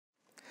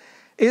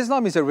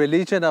Islam is a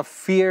religion of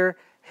fear,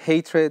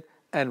 hatred,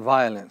 and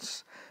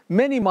violence.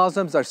 Many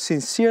Muslims are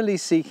sincerely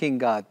seeking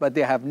God, but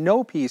they have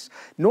no peace,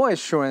 no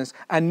assurance,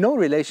 and no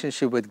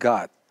relationship with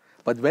God.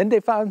 But when they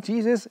found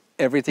Jesus,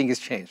 everything is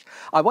changed.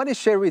 I want to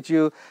share with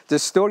you the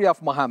story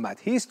of Muhammad.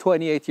 He's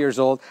 28 years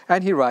old,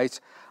 and he writes,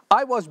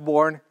 "I was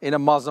born in a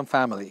Muslim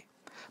family.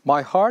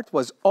 My heart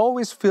was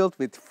always filled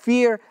with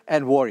fear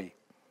and worry.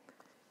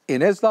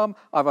 In Islam,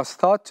 I was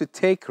taught to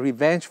take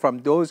revenge from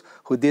those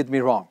who did me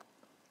wrong.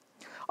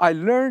 I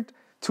learned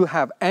to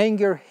have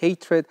anger,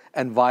 hatred,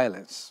 and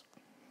violence.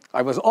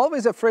 I was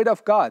always afraid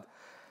of God.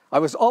 I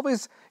was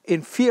always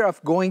in fear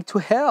of going to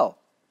hell.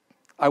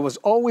 I was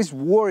always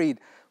worried,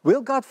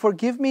 will God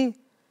forgive me?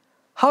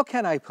 How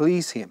can I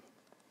please Him?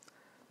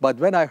 But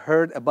when I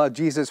heard about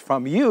Jesus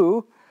from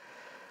you,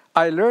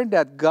 I learned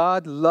that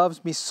God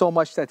loves me so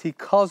much that He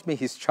calls me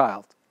His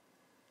child.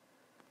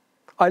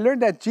 I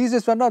learned that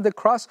Jesus went on the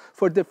cross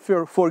for the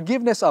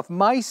forgiveness of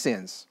my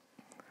sins.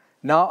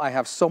 Now I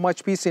have so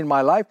much peace in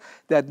my life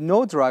that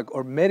no drug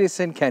or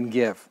medicine can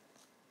give.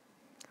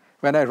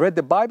 When I read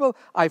the Bible,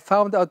 I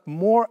found out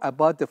more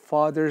about the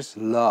Father's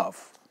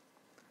love.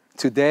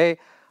 Today,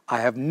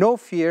 I have no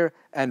fear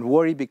and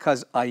worry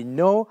because I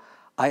know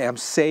I am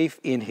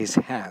safe in His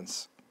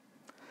hands.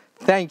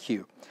 Thank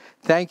you.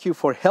 Thank you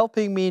for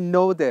helping me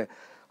know the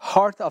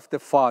heart of the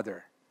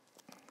Father.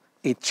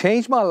 It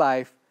changed my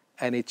life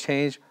and it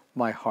changed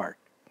my heart."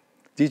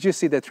 Did you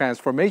see the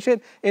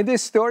transformation in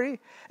this story?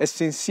 A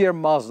sincere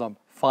Muslim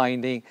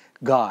finding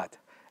God,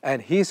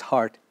 and his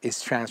heart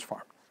is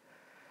transformed.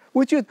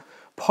 Would you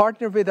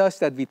partner with us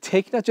that we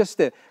take not just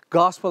the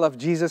gospel of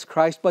Jesus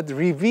Christ, but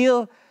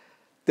reveal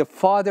the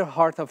Father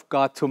heart of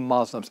God to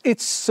Muslims? It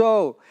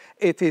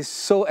is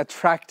so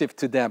attractive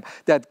to them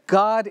that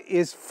God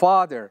is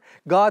Father.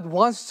 God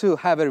wants to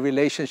have a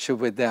relationship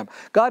with them.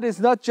 God is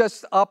not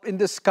just up in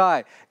the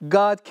sky.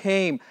 God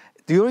came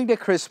during the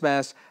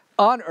Christmas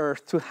on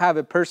earth to have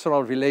a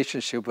personal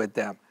relationship with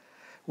them.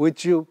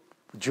 Would you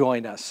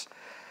join us?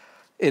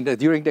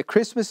 During the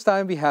Christmas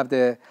time, we have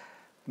the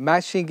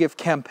Matching Gift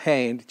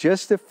campaign.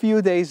 Just a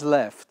few days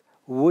left.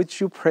 Would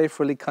you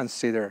prayerfully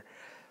consider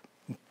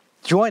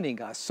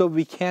joining us so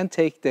we can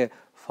take the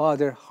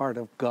Father heart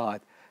of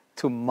God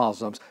to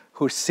Muslims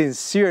who are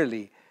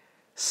sincerely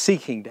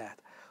seeking that,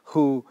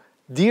 who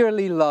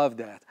dearly love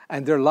that,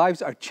 and their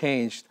lives are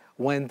changed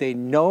when they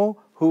know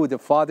who the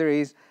Father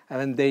is and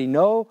when they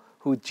know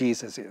who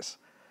Jesus is.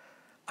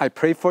 I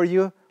pray for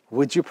you.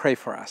 Would you pray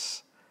for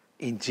us?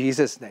 In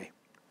Jesus' name,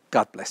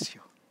 God bless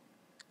you.